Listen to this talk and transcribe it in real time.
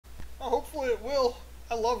Oh, hopefully it will.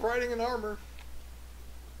 I love riding in armor.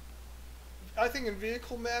 I think in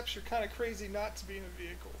vehicle maps, you're kind of crazy not to be in a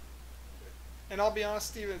vehicle. And I'll be honest,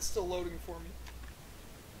 Steven, it's still loading for me.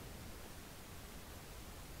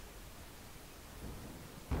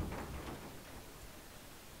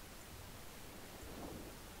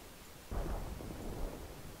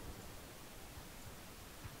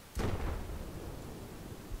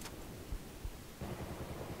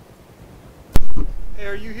 Hey,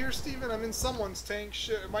 are you here, Steven? I'm in someone's tank.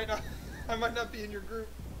 Shit, it might not. I might not be in your group.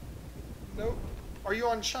 Nope. Are you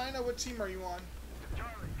on China? What team are you on?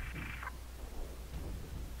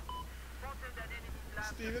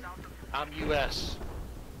 Steven? I'm US.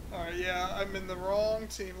 Alright, yeah, I'm in the wrong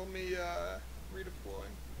team. Let me redeploy.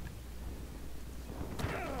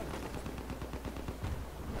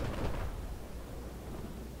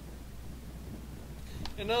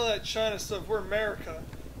 And none of that China stuff. We're America.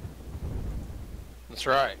 That's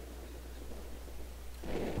right.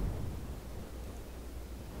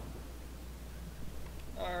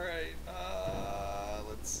 Alright,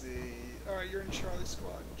 let's see. Alright, you're in Charlie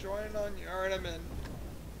Squad. Join on you. Alright, I'm in.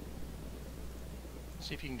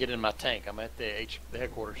 See if you can get in my tank. I'm at the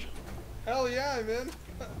headquarters. Hell yeah, I'm in.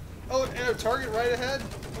 Oh, and a target right ahead.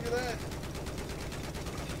 Look at that.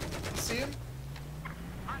 See him?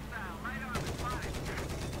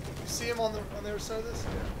 You see him on the other side of this?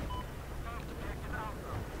 Yeah.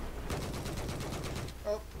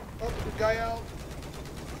 Oh, the guy out.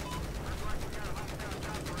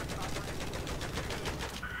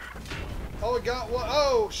 Oh, we got one.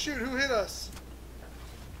 Oh, shoot, who hit us?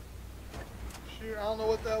 Shoot, I don't know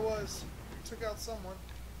what that was. We took out someone.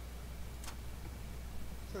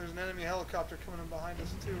 So there's an enemy helicopter coming in behind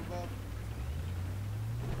us too, above.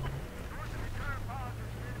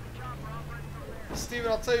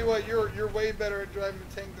 Steven, I'll tell you what, you're way better at driving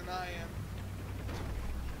a tank than I am.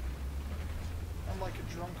 I'm like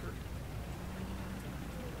a drunkard.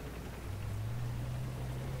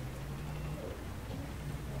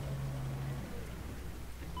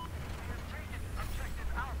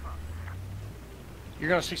 You're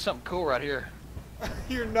gonna see something cool right here.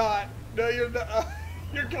 You're not. No, you're not.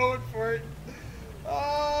 You're going for it.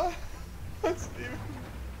 Steven.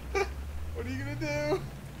 What are you gonna do?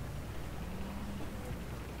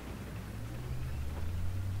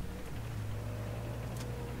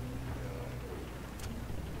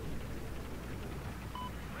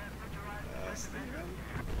 Steven.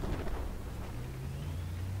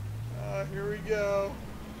 Here we go.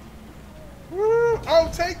 Woo!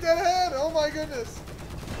 Oh, take that head! Oh my goodness!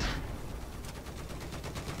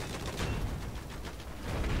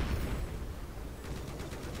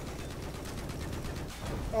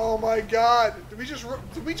 Oh my god! Did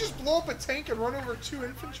we just blow up a tank and run over 2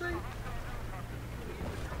 infantry?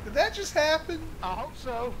 Did that just happen? I hope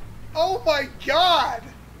so. Oh my god!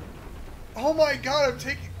 Oh my god! I'm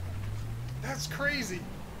taking. That's crazy.